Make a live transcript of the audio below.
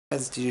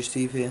It's DJ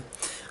Steve here,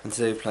 and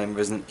today we're playing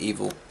Resident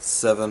Evil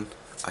 7.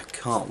 I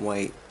can't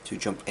wait to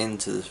jump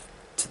into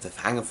the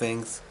hang of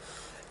things.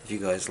 If you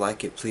guys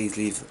like it, please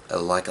leave a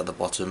like at the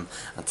bottom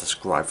and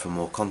subscribe for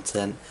more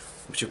content,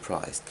 which are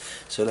prized.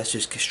 So let's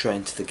just get straight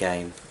into the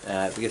game.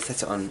 We're going to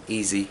set it on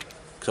easy,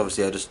 because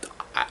obviously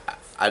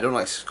I don't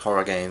like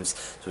horror games,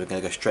 so we're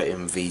going to go straight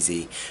in with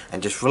easy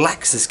and just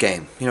relax this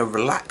game. You know,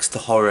 relax the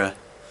horror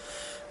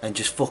and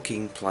just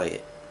fucking play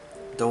it.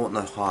 Don't want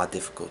no hard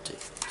difficulty,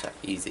 so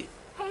easy.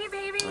 Hey,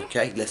 baby.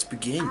 Okay, let's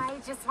begin. I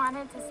just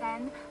wanted to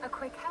send a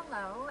quick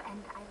hello,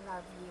 and I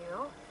love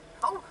you.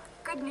 Oh,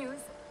 good news.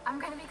 I'm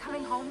going to be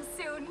coming home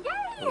soon. Yay!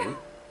 Oh.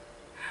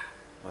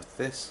 What's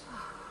this?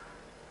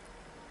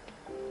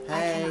 I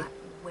Hey. cannot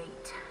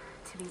wait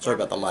to be Sorry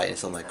done about the with light, this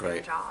it's not that piece of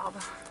great. Job.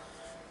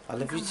 I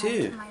love you Come home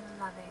too. to my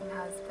loving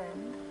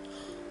husband.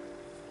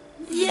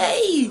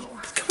 Yay!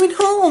 She's coming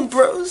home,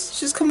 bros.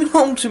 She's coming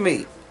home to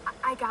me.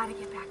 I gotta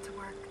get back to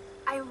work.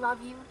 I love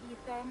you,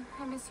 Ethan.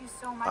 I miss you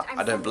so much.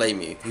 I don't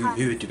blame you.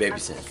 Who would do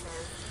babysitting?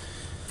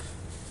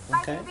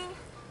 Okay. Bye, baby.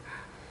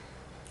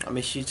 I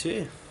miss you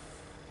too.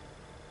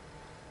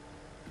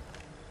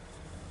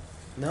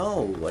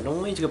 No, I don't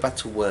want you to go back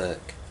to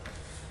work.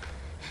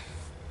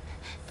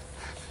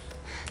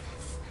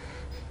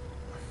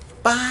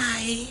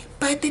 Bye.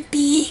 Bye,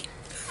 baby.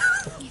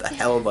 What the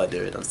hell am I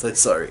doing? I'm so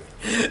sorry.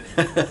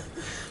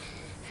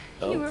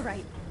 Oh, You were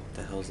right. what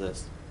the hell's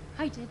this?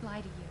 I did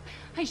lie to you.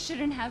 I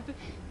shouldn't have.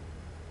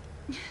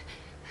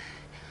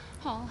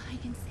 All I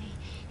can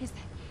say is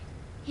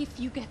that if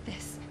you get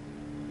this,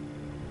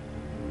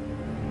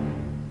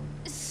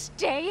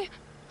 stay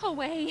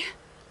away.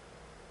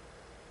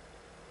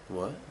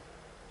 What?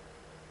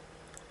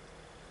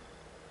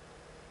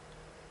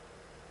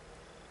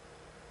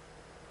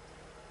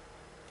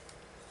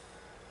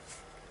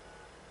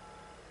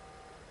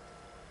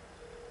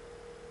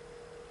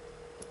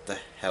 What the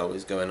hell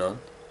is going on?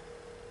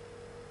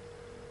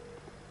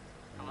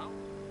 Hello?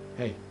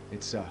 Hey,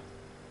 it's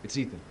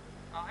Ethan.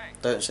 Oh, hey.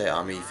 Don't say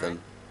I'm Ethan. You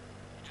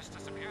just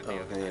disappeared Oh, the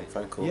we're other gonna day. get a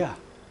phone call. Yeah,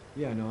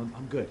 no,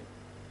 I'm good.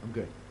 I'm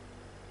good.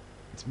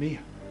 It's Mia.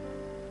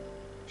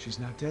 She's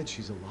not dead.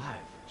 She's alive.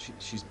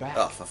 She's back.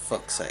 Oh, for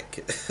fuck's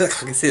sake. I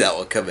can see that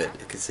one coming.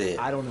 I can see it.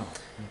 I don't know,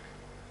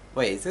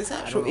 Wait, is this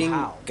I actual don't know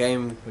how,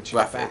 in-game but she's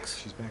back.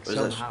 graphics? She's back Or is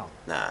that- somehow.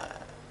 Nah,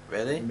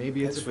 really?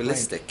 Maybe it's That's a prank.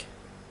 realistic.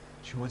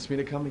 She wants me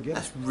to come and get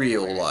That's her.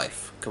 real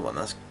life. Come on,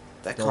 that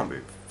can't Don't- be.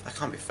 That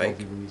can't be fake.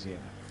 Bellevue, Louisiana.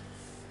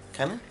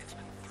 Can it? It's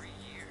been 3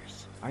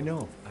 years. I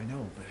know,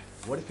 but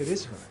what if it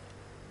is her?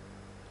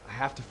 I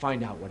have to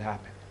find out what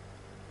happened.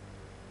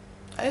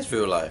 That is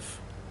real life.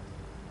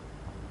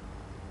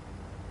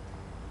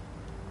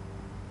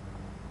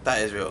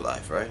 That is real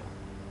life, right?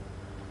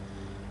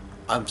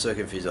 I'm so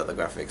confused about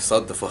the graphics.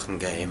 Sod the fucking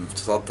game.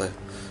 Sod the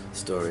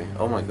story.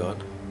 Oh my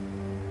god.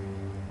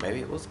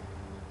 Maybe it was.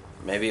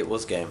 Maybe it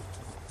was game.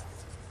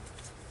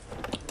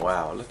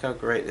 Wow, look how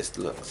great this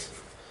looks.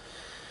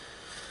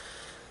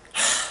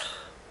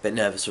 Bit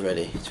nervous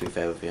already, to be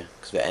fair with you,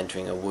 because we're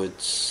entering a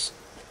woods.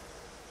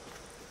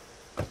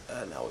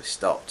 Now we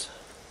stopped.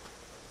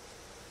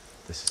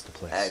 This is the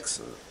place.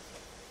 Excellent.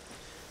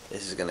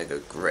 This is gonna go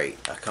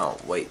great. I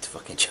can't wait to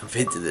fucking jump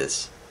into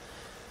this.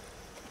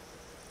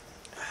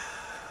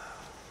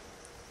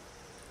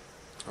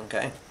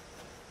 Okay.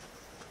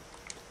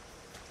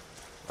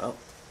 Well,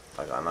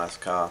 I got a nice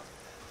car.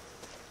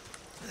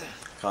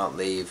 Can't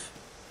leave.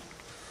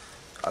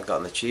 I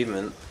got an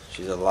achievement.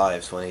 She's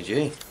alive,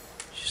 20G.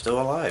 She's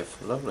still alive.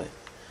 Lovely.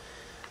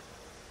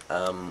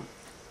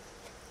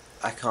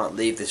 I can't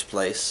leave this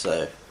place,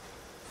 so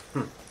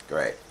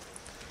great.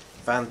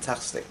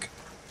 Fantastic.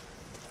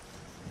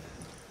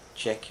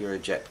 Check your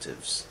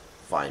objectives.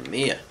 Find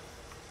Mia.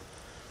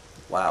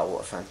 Wow,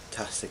 what a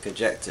fantastic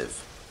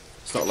objective.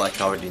 It's not like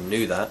I already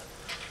knew that.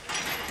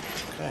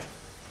 Okay.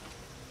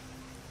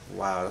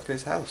 Wow, look at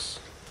this house.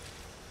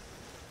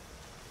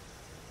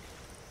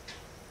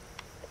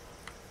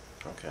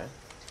 Okay.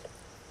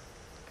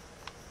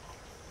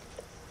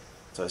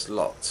 So it's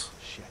locked.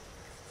 Shit.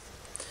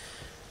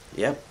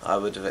 Yep, I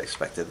would have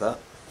expected that.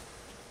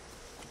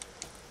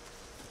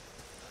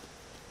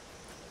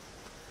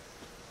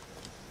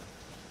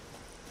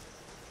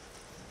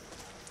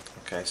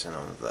 Okay, so no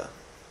one's there.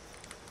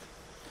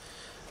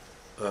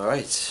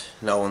 Alright,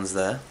 no one's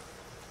there.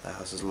 The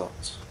house is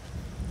locked.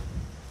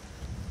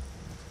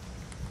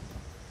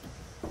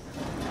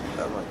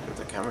 Oh my god,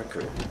 the camera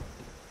crew.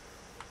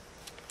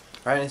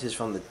 Apparently this is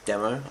from the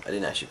demo. I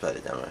didn't actually play the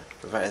demo.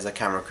 But apparently there's a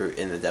camera crew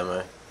in the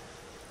demo.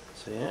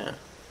 So yeah.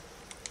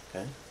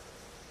 Okay.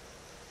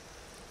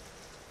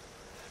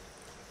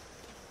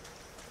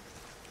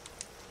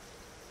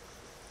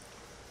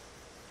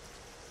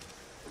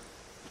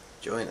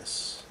 Join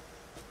us.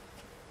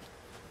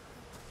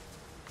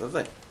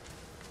 Lovely.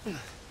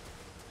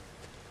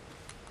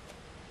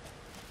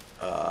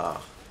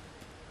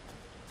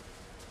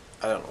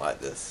 I don't like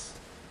this.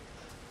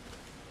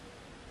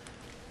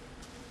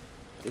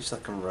 At least I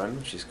can run,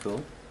 which is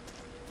cool.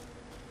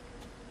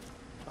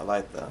 I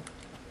like that.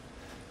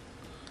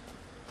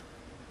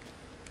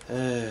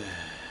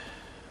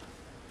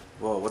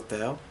 Whoa, what the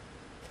hell?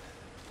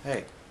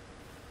 Hey.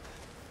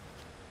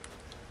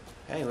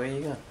 Hey, where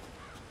you going?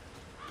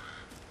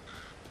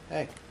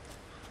 Hey.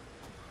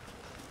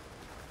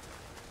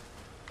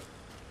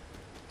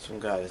 Some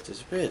guy has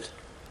disappeared.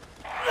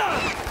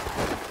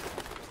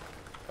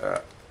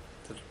 Alright.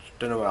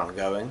 Don't know where I'm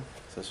going,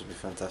 so this would be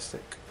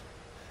fantastic.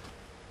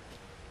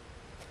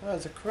 Oh,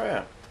 there's a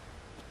crow.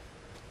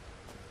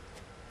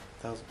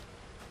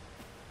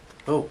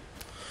 Oh.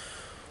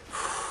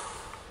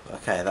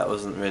 Okay, that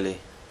wasn't really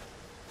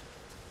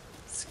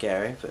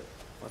scary, but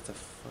what the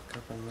fuck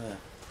happened there?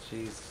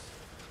 Jeez.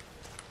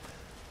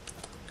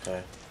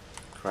 Okay.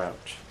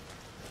 Crouch.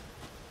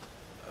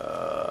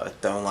 I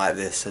don't like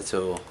this at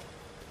all.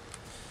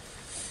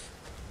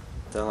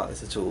 Don't like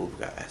this at all,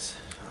 guys.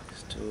 Don't like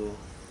this at all.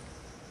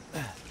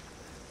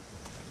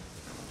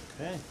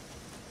 Okay.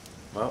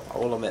 Well, I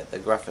will admit the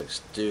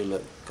graphics do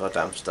look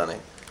goddamn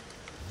stunning.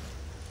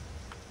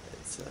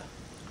 It's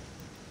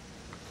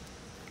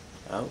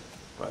oh,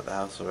 we're at the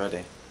house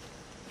already.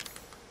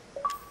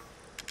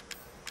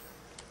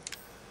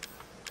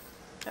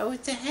 Oh,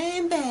 it's a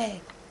handbag.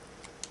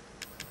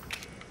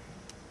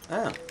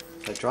 Ah,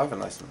 it's a driving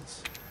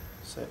license.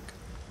 Sick.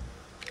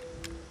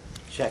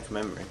 Check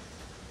memory.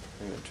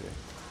 Inventory.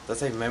 Does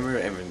that say memory or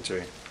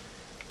inventory?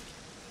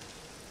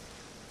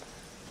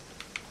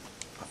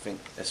 I think,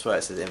 I swear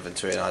it said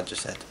inventory and I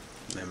just said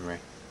memory.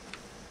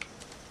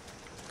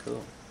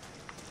 Cool.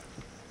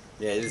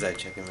 Yeah, it is a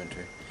check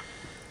inventory.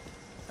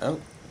 Oh,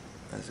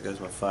 there goes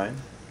my phone.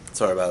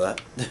 Sorry about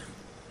that. Okay,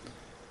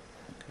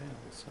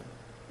 so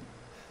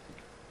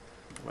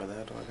where the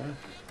hell do I go?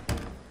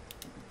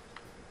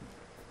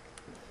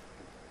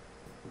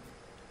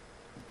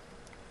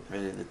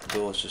 Really, the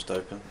door's just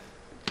open.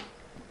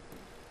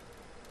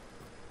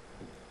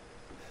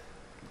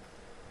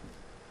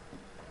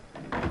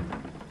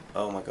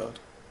 Oh my god.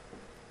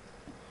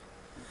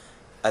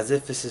 As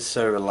if this is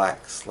so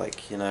relaxed,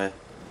 like, you know,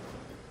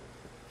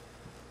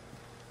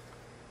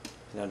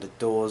 the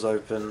door's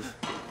open,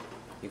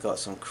 you got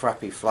some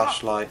crappy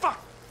flashlight.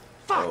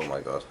 Oh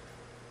my god.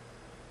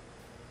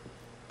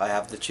 I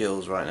have the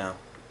chills right now.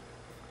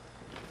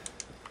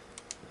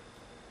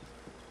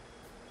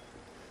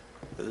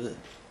 Ugh.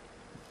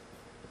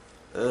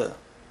 Ugh.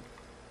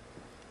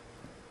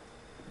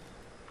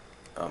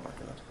 Oh my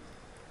god.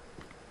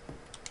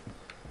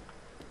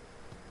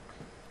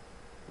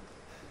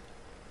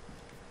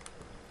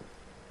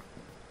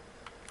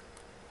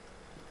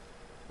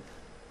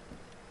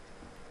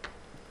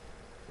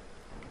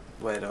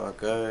 Where do I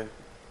go?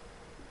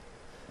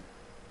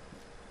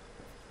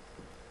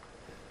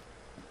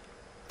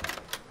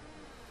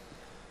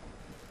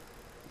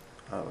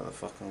 Oh, where the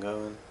fuck I'm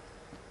going?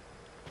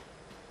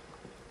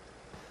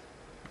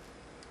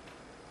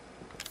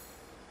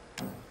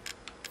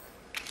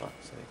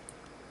 Fuck's sake.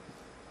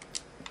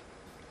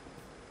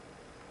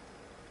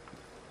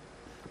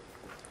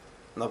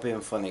 Not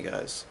being funny,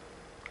 guys.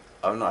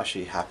 I'm not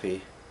actually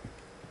happy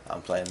that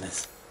I'm playing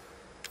this.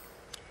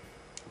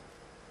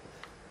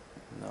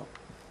 No.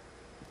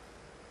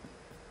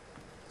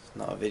 It's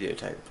not a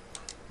videotape.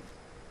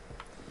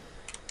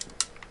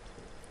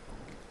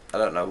 I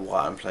don't know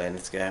why I'm playing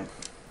this game.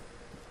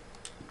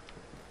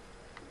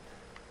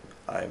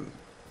 I'm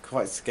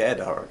quite scared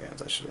of horror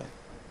games, actually.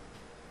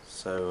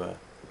 So,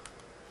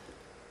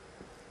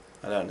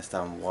 I don't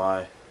understand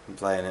why I'm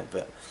playing it,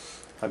 but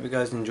I hope you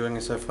guys are enjoying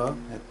it so far.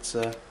 It's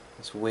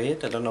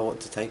weird. I don't know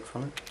what to take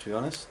from it, to be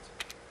honest.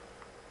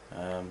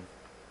 I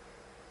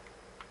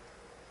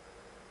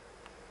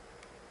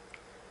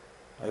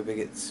hope it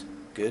gets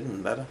good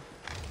and better.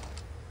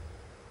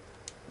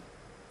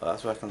 Well,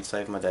 that's where I can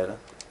save my data.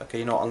 Okay,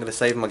 you know what? I'm going to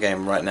save my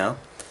game right now,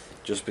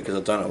 just because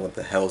I don't know what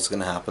the hell's going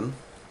to happen.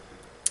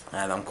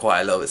 And I'm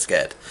quite a little bit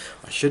scared.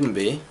 I shouldn't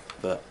be,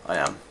 but I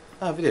am.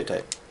 Ah,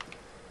 videotape.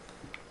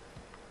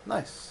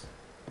 Nice.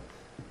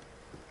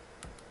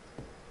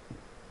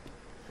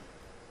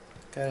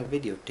 Got a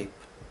videotape.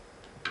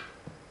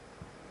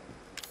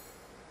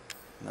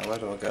 Now where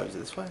do I go? Is it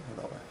this way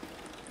or that way?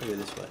 Maybe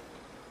this way.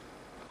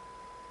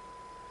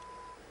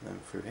 And then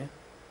through here.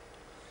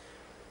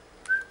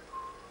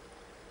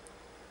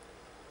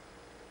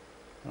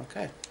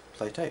 Okay,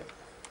 play tape.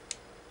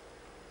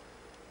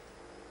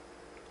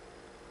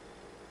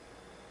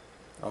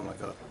 Oh my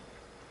god.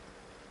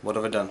 What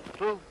have I done?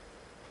 Boo.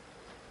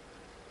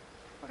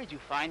 Where did you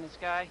find this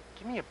guy?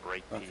 Give me a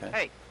break, Pete. Okay.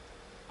 Hey,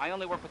 I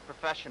only work with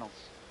professionals.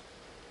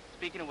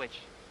 Speaking of which,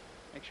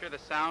 make sure the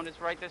sound is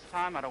right this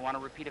time. I don't want a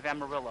repeat of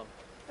Amarillo.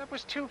 That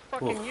was 2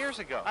 fucking years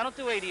ago. I don't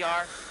do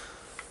ADR.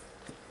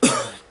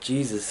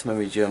 Jesus, made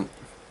me jump.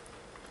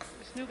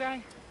 This new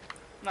guy?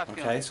 Not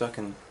feeling Okay, it. so I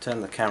can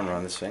turn the camera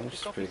on this thing, which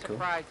Just is don't be pretty cool.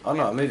 surprised if Oh we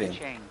no, have I'm to moving.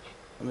 change.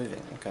 I'm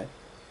moving, okay.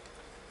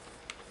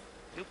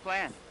 New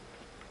plan.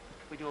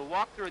 We do a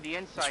walkthrough of the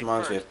inside This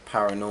reminds me first. of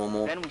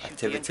paranormal Then we shoot the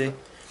activity. intro.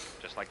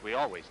 Just like we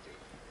always do.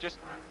 Just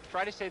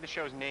try to say the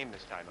show's name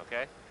this time,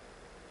 okay?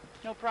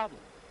 No problem.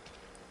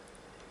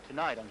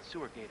 Tonight on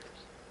Sewer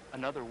Gators,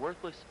 another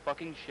worthless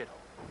fucking shithole.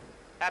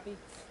 Happy?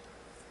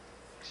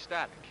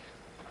 Ecstatic.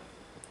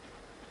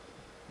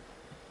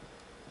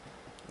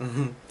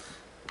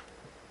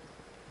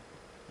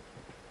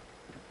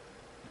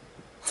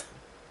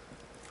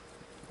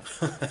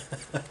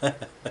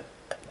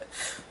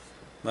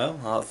 Well,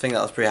 I think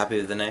I was pretty happy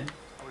with the name.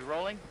 Are we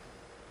rolling?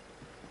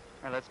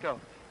 Alright, let's go.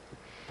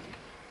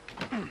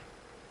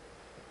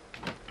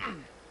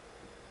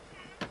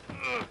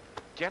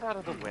 Get out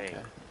of the way.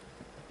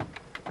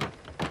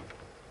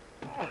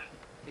 Okay.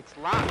 It's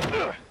locked.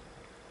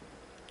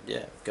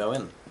 Yeah, go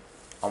in.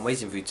 I'm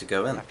waiting for you to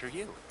go in. After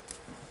you.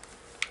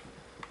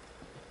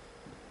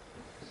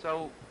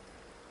 So,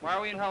 why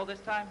are we in hell this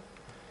time?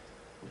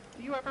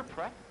 Do you ever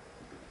prep?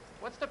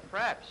 What's the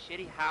prep?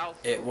 Shitty house?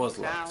 It was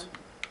spooky locked. sound?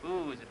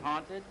 Ooh, is it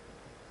haunted?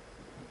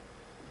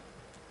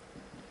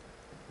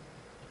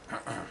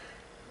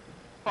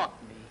 Fuck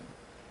me.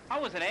 I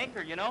was an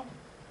anchor, you know?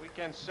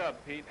 Weekend sub,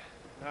 Pete.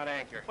 Not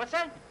anchor. What's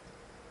that?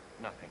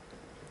 Nothing.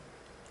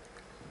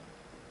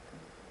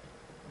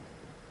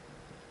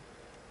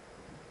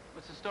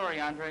 What's the story,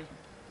 Andre?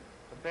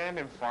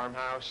 Abandoned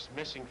farmhouse,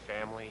 missing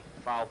family,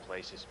 foul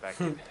play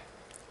suspected.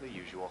 The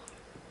usual.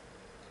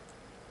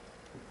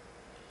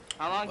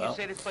 How long do Well, you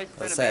say this place has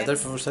let's been say I don't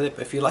abandoned? know if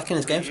if you're liking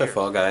this game so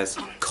far, guys,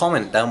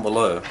 comment down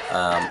below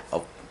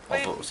of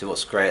obviously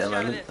what's great at the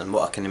moment and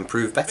what I can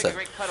improve Make a better,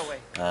 great cutaway.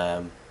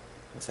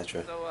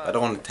 etc. So, I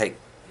don't want to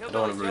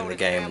ruin the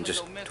game and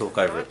just talk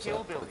over it. So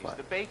I'll be Hillbillies, quiet.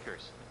 the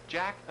Bakers.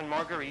 Jack and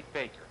Marguerite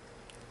Baker.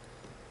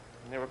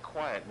 And they were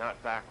quiet,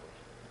 not backward.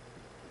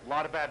 A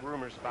lot of bad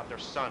rumors about their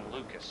son,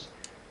 Lucas.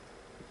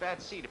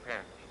 Bad seed,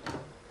 apparently.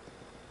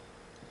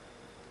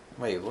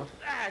 Wait, what?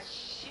 Ah,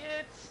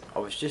 shit! I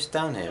was just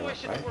down here, Knew I right?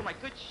 should have worn my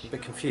good I'm a bit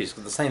shoes. confused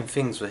because the same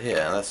things were here,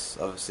 and that's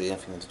obviously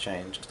nothing to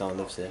change because no one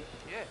lives here.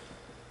 Shit.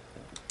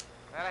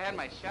 Glad I had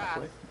my shots.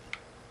 Microwave.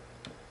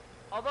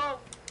 Although,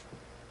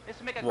 this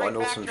would make a What great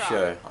an awesome backdrop.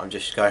 show. I'm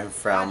just going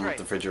around Andre,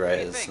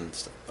 refrigerators what do you think? and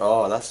stuff.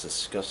 Oh, that's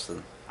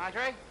disgusting.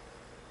 Andre?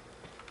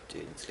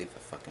 Dude, let's leave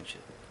that fucking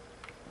shit.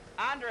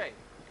 Andre!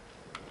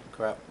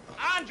 Crap.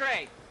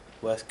 Andre!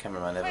 Worst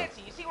cameraman ever.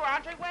 Clancy, you see where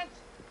Andre went?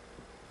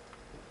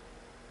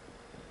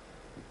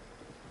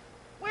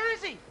 Where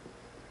is he?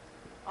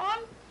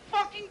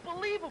 Unfucking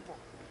believable.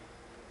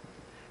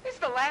 This is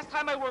the last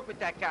time I work with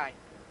that guy.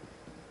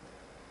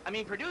 I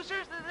mean,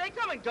 producers, they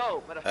come and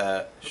go, but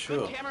a Sure.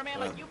 good cameraman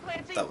like you,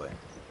 Clancy, That way.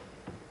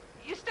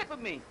 you stick with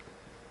me.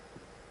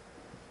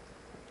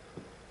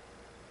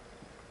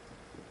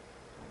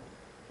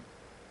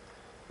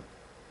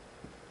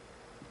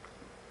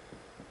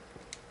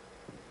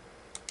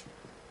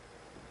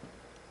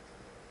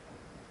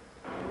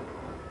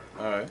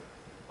 Alright.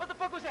 What the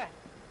fuck was that?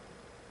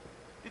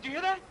 Did you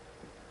hear that?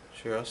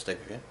 Sure, I'll stick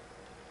with you.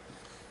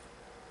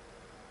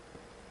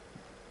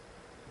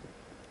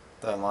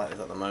 Don't like it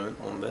at the moment,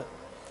 one bit.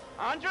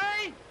 Andre?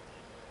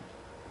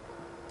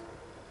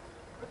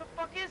 Where the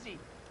fuck is he?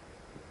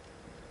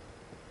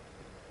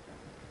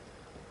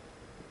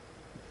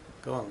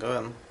 Go on, go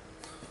on.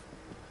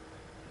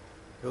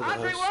 You're the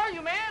Andre, host. where are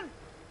you, man?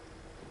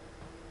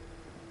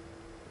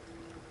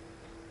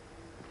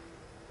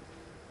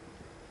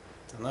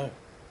 Don't know.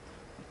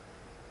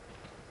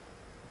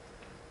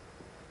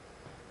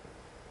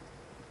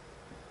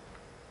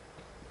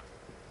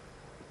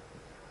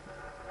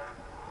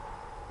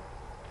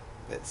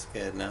 Bit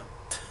scared now.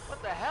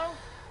 What the hell?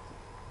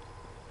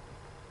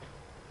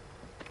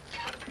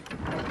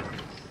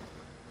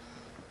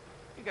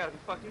 You gotta be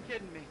fucking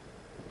kidding me.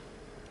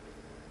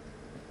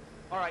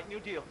 Alright, new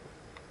deal.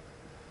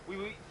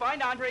 We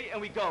find Andre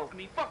and we go. I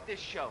mean, fuck this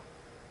show.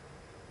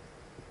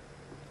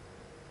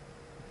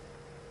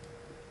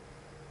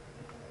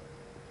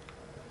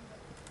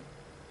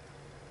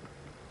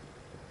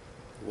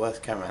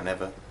 Worst cameraman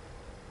ever.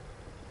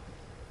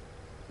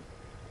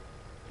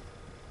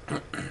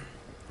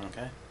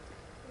 Okay.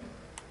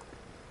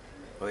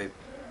 We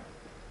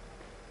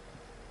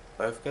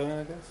both going,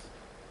 I guess?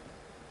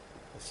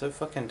 It's so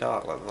fucking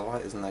dark, like the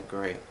light isn't that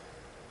great.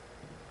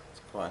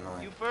 It's quite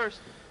annoying. You first.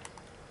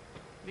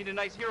 Need a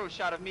nice hero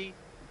shot of me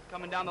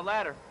coming down the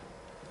ladder.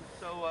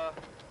 So,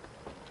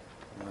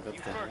 I'm gonna go you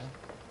up there, first.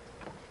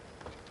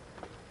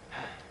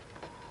 yeah?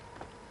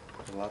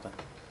 The ladder.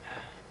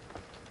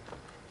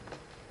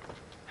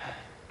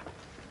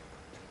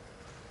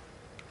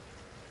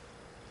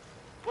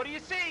 What do you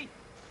see?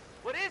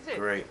 What is it?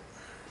 Great.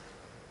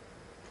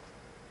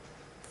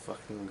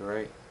 Fucking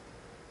great.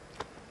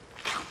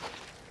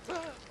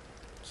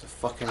 It's a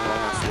fucking long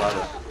ass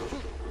ladder.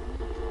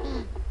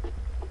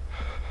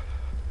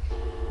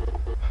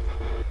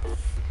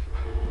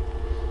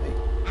 Hey.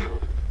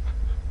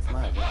 What's the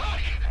matter, bro?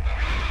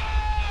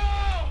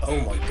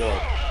 Oh my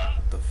god.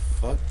 The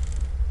fuck?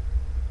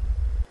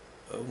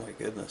 Oh my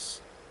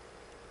goodness.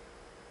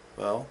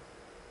 Well,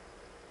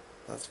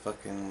 that's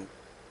fucking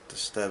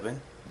disturbing.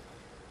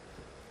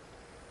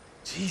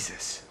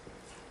 Jesus.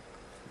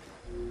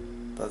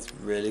 That's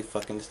really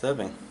fucking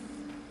disturbing.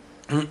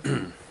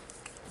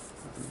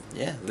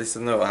 Yeah, at least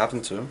I know what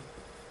happened to him.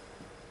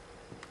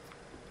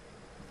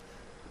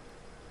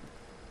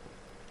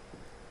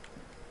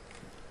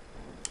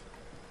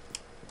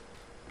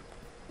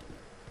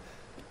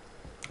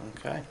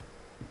 Okay.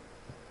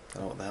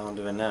 Don't know what the hell I'm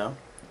doing now.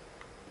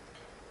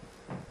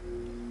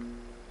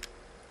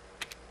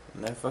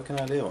 No fucking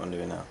idea what I'm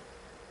doing now.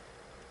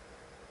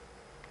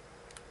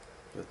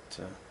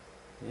 But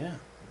yeah,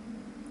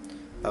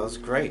 that was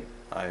great.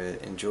 I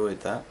enjoyed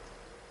that.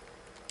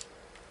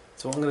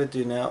 So what I'm going to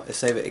do now is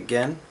save it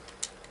again,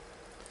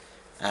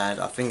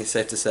 and I think it's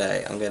safe to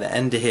say I'm going to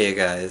end it here,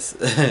 guys.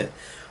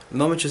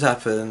 Not much has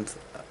happened,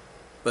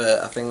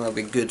 but I think that'll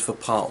be good for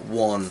part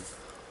 1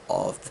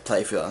 of the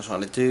playthrough I'm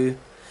trying to do.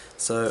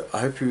 So I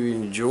hope you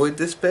enjoyed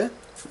this bit,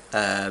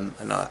 and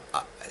I'm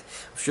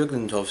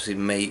struggling to obviously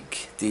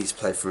make these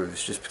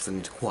playthroughs just because I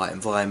need a quiet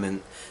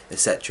environment,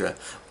 etc.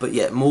 But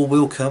yeah, more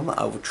will come.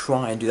 I will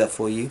try and do that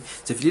for you.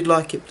 So if you did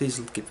like it,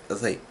 please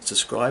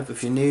subscribe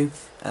if you're new,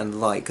 and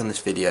like on this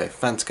video.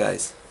 Thanks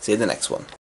guys. See you in the next one.